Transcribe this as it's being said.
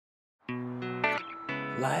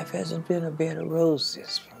Life hasn't been a bed of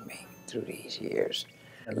roses for me through these years.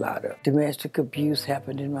 A lot of domestic abuse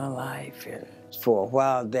happened in my life, and for a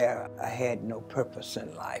while there, I had no purpose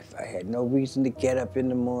in life. I had no reason to get up in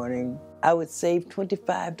the morning. I would save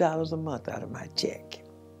 $25 a month out of my check,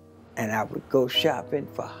 and I would go shopping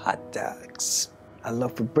for hot dogs, a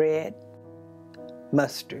loaf of bread,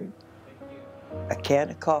 mustard, a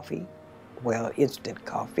can of coffee, well, instant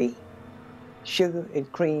coffee, sugar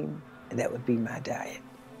and cream, and that would be my diet.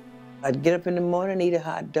 I'd get up in the morning, eat a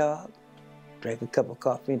hot dog, drink a cup of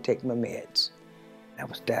coffee, and take my meds. I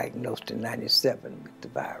was diagnosed in '97 with the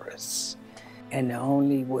virus. And the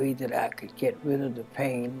only way that I could get rid of the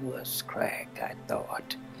pain was crack, I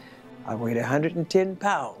thought. I weighed 110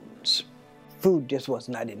 pounds. Food just was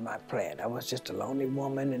not in my plan. I was just a lonely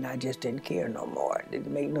woman, and I just didn't care no more. It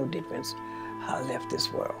didn't make no difference how I left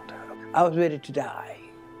this world. I was ready to die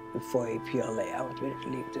before APLA. I was ready to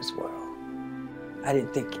leave this world. I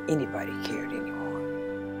didn't think anybody cared anymore.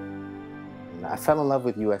 I fell in love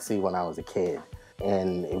with USC when I was a kid,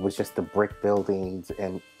 and it was just the brick buildings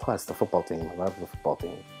and plus the football team. I love the football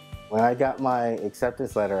team. When I got my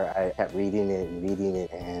acceptance letter, I kept reading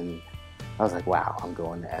it, and I was like, wow, I'm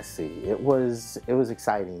going to SC. It was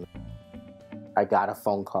exciting. I got a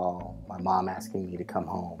phone call, my mom asking me to come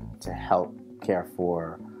home to help care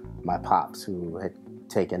for my pops who had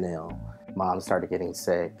taken ill. Mom started getting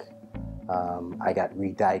sick. I got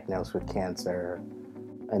re-diagnosed with cancer,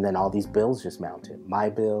 and then all these bills just mounted. My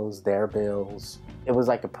bills, their bills. It was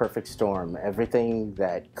like a perfect storm. Everything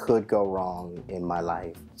that could go wrong in my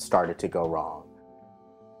life started to go wrong.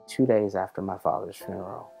 2 days after my father's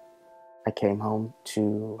funeral, I came home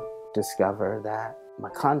to discover that my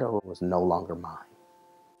condo was no longer mine.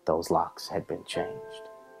 Those locks had been changed.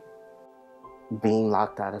 Being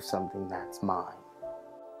locked out of something that's mine,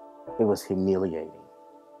 it was humiliating.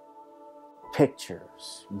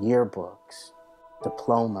 Pictures, yearbooks,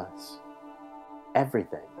 diplomas,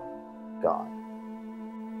 everything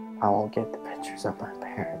gone. I won't get the pictures of my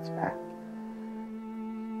parents back.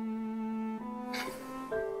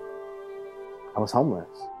 I was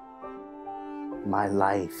homeless. My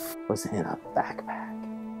life was in a backpack.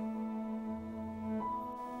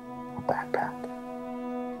 A backpack.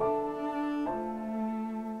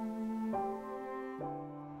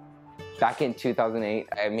 Back in 2008,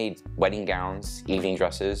 I made wedding gowns, evening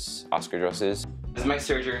dresses, Oscar dresses. This is my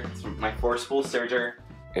serger, it's my forceful serger.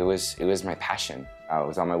 It was my passion. I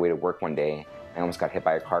was on my way to work one day and I almost got hit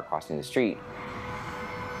by a car crossing the street.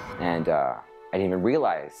 And I didn't even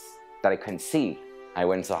realize that I couldn't see. I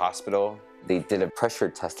went into the hospital. They did a pressure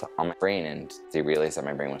test on my brain and they realized that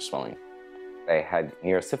my brain was swelling. I had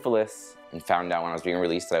neurosyphilis and found out when I was being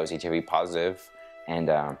released that I was HIV positive. And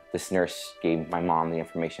this nurse gave my mom the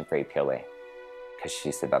information for APLA because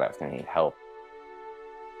she said that I was going to need help.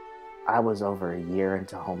 I was over a year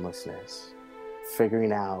into homelessness,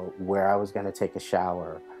 figuring out where I was going to take a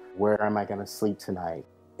shower, where am I going to sleep tonight.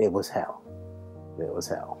 It was hell. It was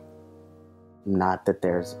hell. Not that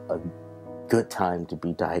there's a good time to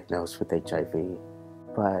be diagnosed with HIV,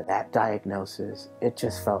 but that diagnosis, it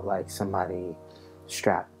just felt like somebody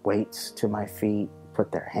strapped weights to my feet, put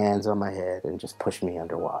their hands on my head, and just pushed me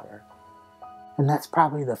underwater. And that's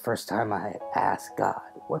probably the first time I asked God,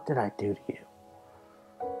 what did I do to you?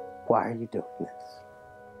 Why are you doing this?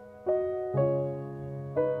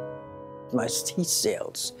 My T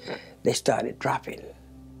cells, they started dropping.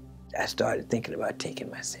 I started thinking about taking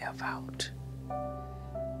myself out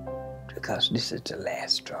because this is the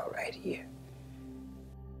last straw right here.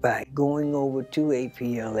 By going over to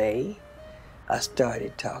APLA, I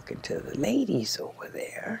started talking to the ladies over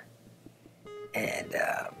there, and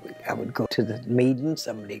I would go to the meetings,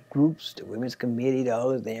 some of the groups, the women's committee,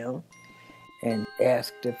 all of them, and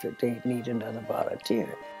asked if they need another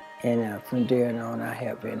volunteer. And from there on, I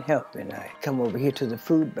have been helping. I come over here to the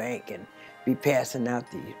food bank and be passing out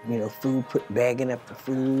the, food, bagging up the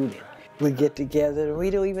food. And we get together, and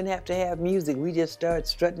we don't even have to have music. We just start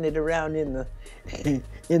strutting it around in the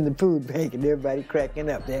in the food bank, and everybody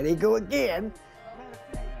cracking up. There they go again.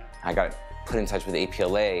 I got put in touch with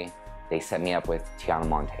APLA. They set me up with Tiana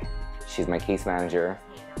Monte. She's my case manager.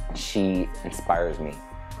 She inspires me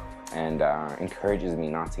and encourages me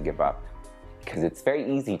not to give up, because it's very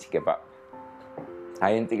easy to give up.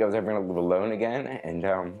 I didn't think I was ever going to live alone again,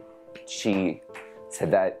 and she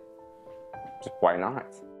said that, why not?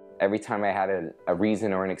 Every time I had a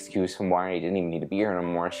reason or an excuse from why I didn't even need to be here no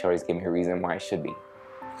more, she always gave me a reason why I should be.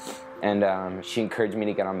 And she encouraged me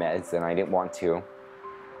to get on meds, and I didn't want to.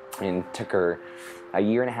 And it took her a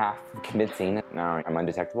year and a half of convincing. Now I'm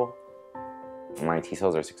undetectable. My T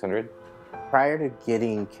cells are 600. Prior to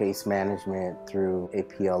getting case management through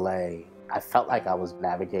APLA, I felt like I was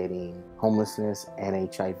navigating homelessness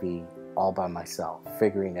and HIV all by myself,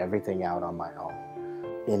 figuring everything out on my own.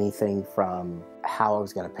 Anything from how I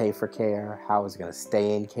was going to pay for care, how I was going to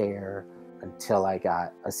stay in care, until I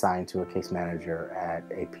got assigned to a case manager at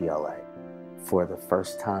APLA. For the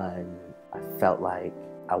first time, I felt like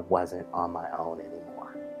I wasn't on my own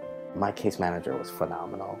anymore. My case manager was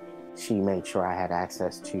phenomenal. She made sure I had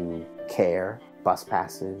access to care, bus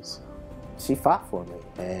passes. She fought for me,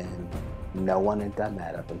 and no one had done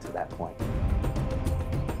that up until that point.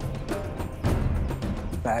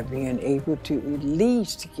 By being able to at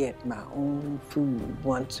least get my own food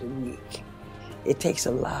once a week, it takes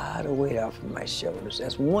a lot of weight off of my shoulders.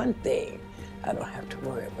 That's one thing I don't have to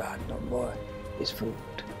worry about no more is food.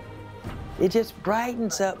 It just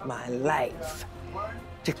brightens up my life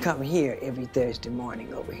to come here every Thursday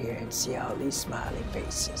morning over here and see all these smiling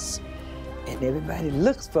faces. And everybody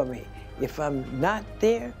looks for me. If I'm not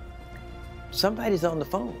there, somebody's on the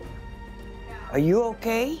phone. Are you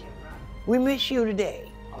okay? We miss you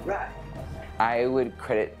today. All right. I would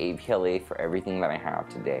credit APLA for everything that I have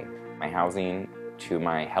today. My housing, to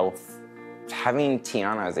my health. Having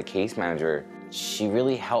Tiana as a case manager, she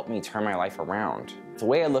really helped me turn my life around. The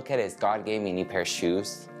way I look at it is God gave me a new pair of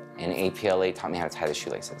shoes, and APLA taught me how to tie the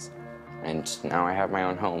shoelaces. And now I have my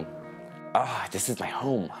own home. Ah, this is my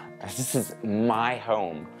home. This is my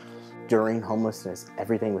home. During homelessness,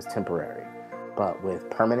 everything was temporary. But with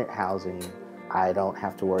permanent housing, I don't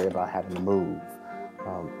have to worry about having to move.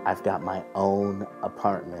 I've got my own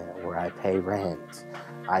apartment where I pay rent.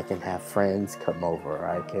 I can have friends come over.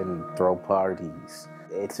 I can throw parties.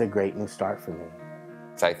 It's a great new start for me.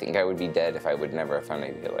 So I think I would be dead if I would never have found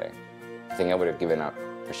APLA. I think I would have given up,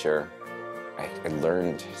 for sure. I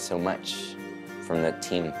learned so much from the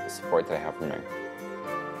team, the support that I have from there.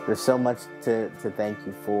 There's so much to thank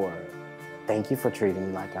you for. Thank you for treating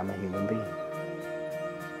me like I'm a human being.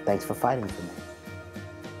 Thanks for fighting for me.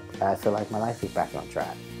 I feel like my life is back on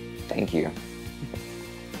track. Thank you.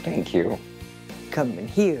 Thank you. Coming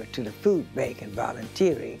here to the food bank and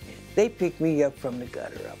volunteering, they picked me up from the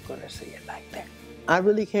gutter. I'm gonna say it like that. I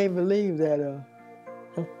really can't believe that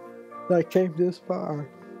I came this far.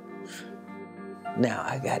 Now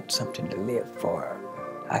I got something to live for.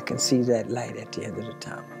 I can see that light at the end of the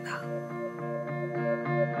tunnel now.